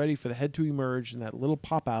to be ready for the head to emerge and that little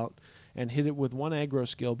pop out and hit it with 1 aggro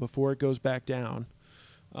skill before it goes back down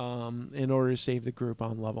in order to save the group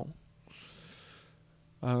on level.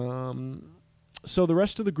 So the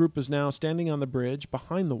rest of the group is now standing on the bridge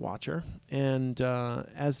behind the watcher, and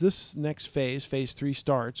as this next phase 3,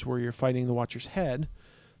 starts, where you're fighting the watcher's head,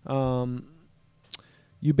 you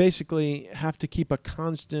basically have to keep a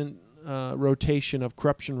constant rotation of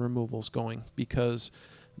corruption removals going, because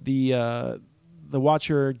the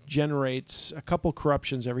watcher generates a couple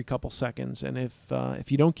corruptions every couple seconds, and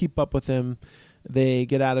if you don't keep up with them, they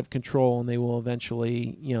get out of control and they will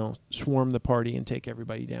eventually swarm the party and take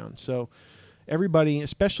everybody down. So everybody,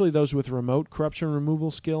 especially those with remote corruption removal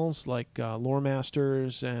skills like lore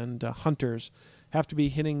masters and hunters, have to be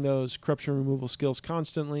hitting those corruption removal skills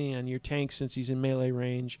constantly, and your tank, since he's in melee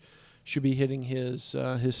range, should be hitting his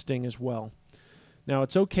sting as well. Now,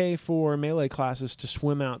 it's okay for melee classes to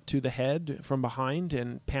swim out to the head from behind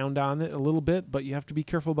and pound on it a little bit, but you have to be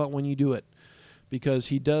careful about when you do it, because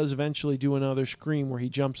he does eventually do another scream where he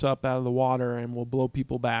jumps up out of the water and will blow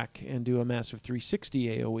people back and do a massive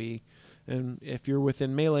 360 AoE. And if you're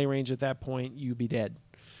within melee range at that point, you'd be dead.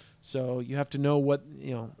 So you have to know what,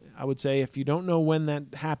 I would say if you don't know when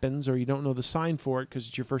that happens or you don't know the sign for it because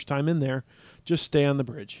it's your first time in there, just stay on the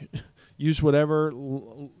bridge. Use whatever,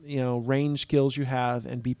 range skills you have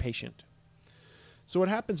and be patient. So what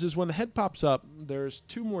happens is when the head pops up, there's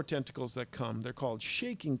 2 more tentacles that come. They're called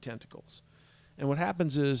shaking tentacles. And what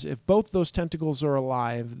happens is if both those tentacles are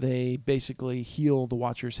alive, they basically heal the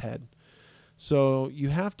Watcher's head. So you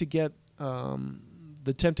have to get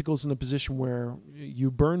the tentacles in a position where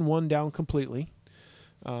you burn one down completely.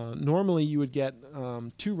 Normally you would get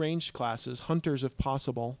 2 ranged classes, hunters if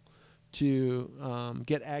possible, to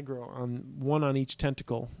get aggro on one on each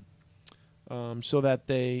tentacle, so that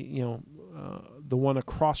they, the one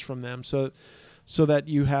across from them, so that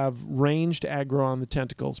you have ranged aggro on the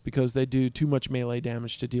tentacles because they do too much melee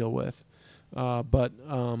damage to deal with. But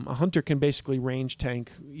a hunter can basically range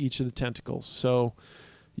tank each of the tentacles. So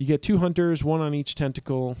you get 2 hunters, one on each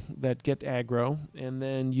tentacle that get aggro, and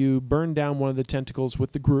then you burn down one of the tentacles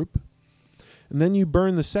with the group. And then you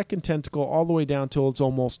burn the second tentacle all the way down till it's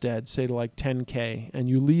almost dead, say to like 10k, and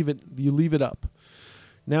you leave it up.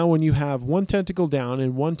 Now when you have one tentacle down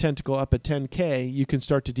and one tentacle up at 10k, you can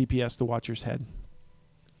start to DPS the Watcher's head.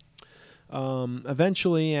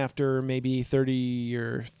 Eventually, after maybe 30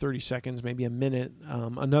 or 30 seconds, maybe a minute,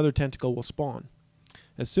 another tentacle will spawn.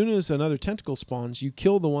 As soon as another tentacle spawns, you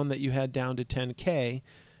kill the one that you had down to 10k,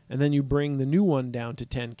 and then you bring the new one down to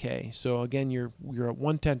 10k. So again, you're at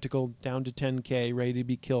one tentacle down to 10k, ready to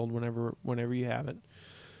be killed whenever you have it.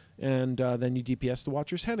 And then you DPS the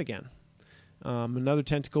Watcher's head again. Another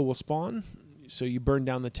tentacle will spawn, so you burn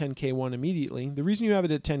down the 10k one immediately. The reason you have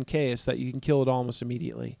it at 10k is that you can kill it almost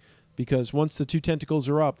immediately, because once the 2 tentacles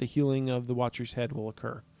are up, the healing of the Watcher's head will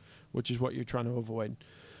occur, which is what you're trying to avoid.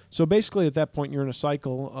 So basically at that point, you're in a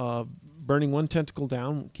cycle of burning one tentacle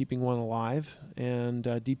down, keeping one alive, and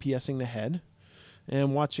DPSing the head,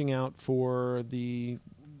 and watching out for the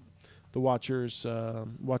Watchers,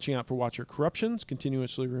 watching out for Watcher corruptions,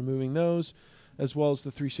 continuously removing those, as well as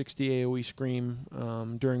the 360 AoE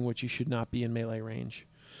scream, during which you should not be in melee range.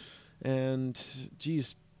 And,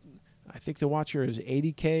 geez, I think the Watcher is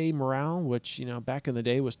 80k morale, which, back in the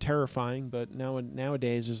day was terrifying, but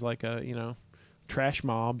nowadays is like a, trash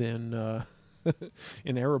mob in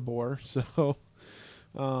in Erebor.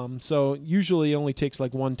 So usually it only takes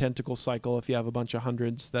like one tentacle cycle if you have a bunch of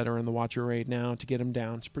hundreds that are in the Watcher raid now to get them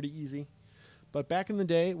down. It's pretty easy. But back in the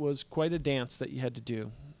day, it was quite a dance that you had to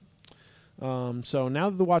do. So now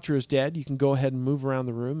that the Watcher is dead, you can go ahead and move around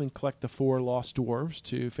the room and collect the 4 lost dwarves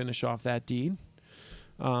to finish off that deed.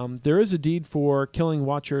 There is a deed for killing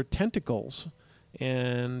Watcher tentacles.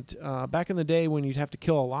 And back in the day when you'd have to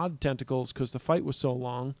kill a lot of tentacles because the fight was so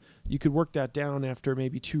long, you could work that down after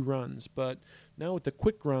maybe 2 runs. But now with the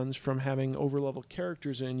quick runs from having overleveled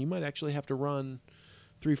characters in, you might actually have to run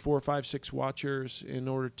 3, 4, 5, 6 Watchers in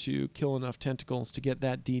order to kill enough tentacles to get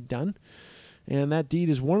that deed done. And that deed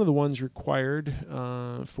is one of the ones required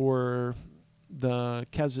for the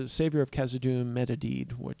Savior of Khazad-dûm meta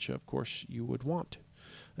deed, which of course you would want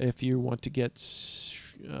if you want to get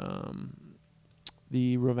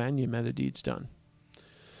the Rovania meta deeds done.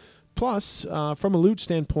 Plus, from a loot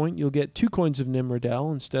standpoint, you'll get 2 coins of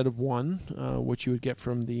Nimrodel instead of 1, which you would get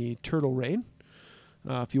from the Turtle raid.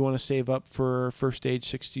 If you want to save up for first age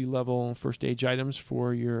 60 level first age items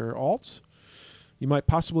for your alts, you might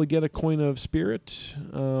possibly get a coin of Spirit,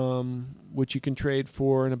 which you can trade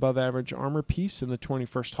for an above average armor piece in the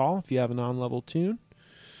 21st Hall if you have a non-level tune.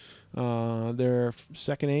 There are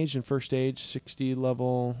second age and first age 60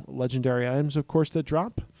 level legendary items, of course, that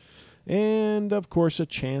drop. And, of course, a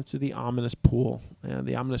chance of the Ominous Pool.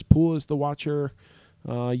 The Ominous Pool is the Watcher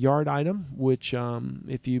yard item, which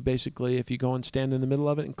if you go and stand in the middle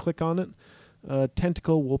of it and click on it, a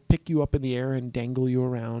tentacle will pick you up in the air and dangle you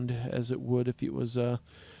around as it would if it was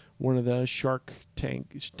one of the shark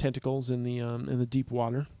tentacles in the deep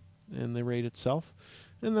water in the raid itself.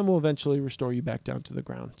 And then we'll eventually restore you back down to the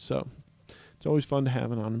ground. So it's always fun to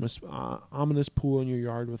have an ominous pool in your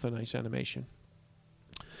yard with a nice animation.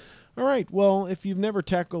 All right, well, if you've never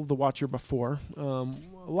tackled the Watcher before, a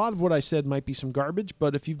lot of what I said might be some garbage,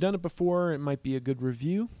 but if you've done it before, it might be a good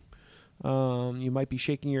review. You might be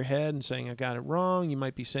shaking your head and saying, I got it wrong. You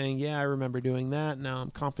might be saying, yeah, I remember doing that. Now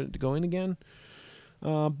I'm confident to go in again.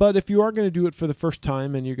 But if you are going to do it for the first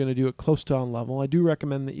time and you're going to do it close to on level, I do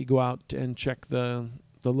recommend that you go out and check the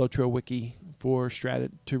the Lotro wiki for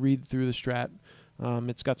strat to read through the strat.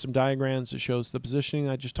 It's got some diagrams that shows the positioning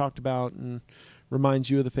I just talked about and reminds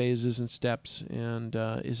you of the phases and steps, and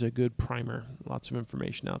is a good primer. Lots of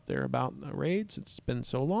information out there about raids. It's been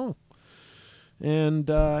so long. And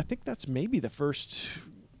I think that's maybe the first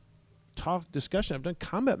discussion. I've done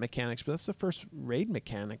combat mechanics, but that's the first raid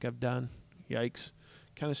mechanic I've done. Yikes.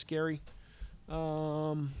 Kind of scary.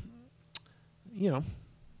 May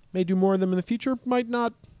do more of them in the future, might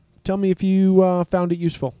not. Tell me if you found it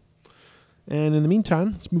useful. And in the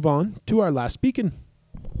meantime, let's move on to our last beacon.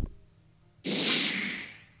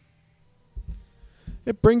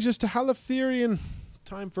 It brings us to Halathirion.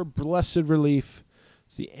 Time for blessed relief.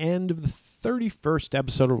 It's the end of the 31st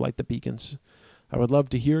episode of Light the Beacons. I would love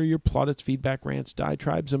to hear your plaudits, feedback, rants,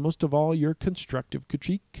 diatribes, and most of all, your constructive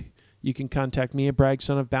critique. You can contact me at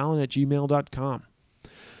bragsonofbalin@gmail.com.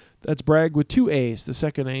 That's Brag with 2 A's. The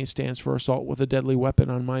second A stands for assault with a deadly weapon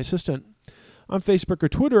on my assistant. On Facebook or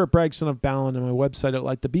Twitter at bragsonofbalin, and my website at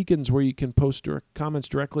Light the Beacons, where you can post comments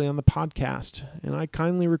directly on the podcast. And I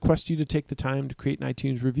kindly request you to take the time to create an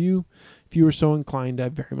iTunes review. If you are so inclined, I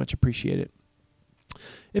very much appreciate it.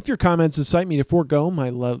 If your comments incite me to forego my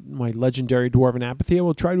legendary Dwarven apathy, I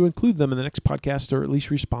will try to include them in the next podcast or at least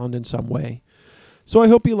respond in some way. So I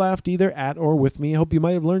hope you laughed either at or with me. I hope you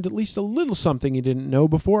might have learned at least a little something you didn't know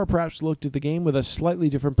before, or perhaps looked at the game with a slightly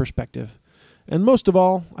different perspective. And most of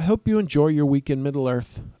all, I hope you enjoy your week in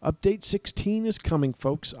Middle-earth. Update 16 is coming,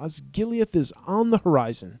 folks. Osgiliath is on the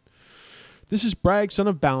horizon. This is Brag, son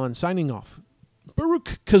of Balin, signing off.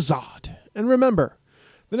 Baruch Kazad. And remember,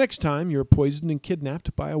 the next time you're poisoned and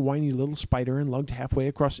kidnapped by a whiny little spider and lugged halfway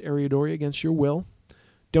across Eriador against your will,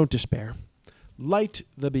 don't despair. Light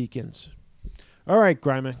the beacons. All right,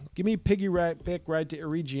 Grima, give me a piggyback ride to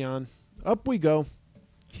Eregion. Up we go.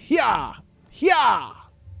 Hya! Hya!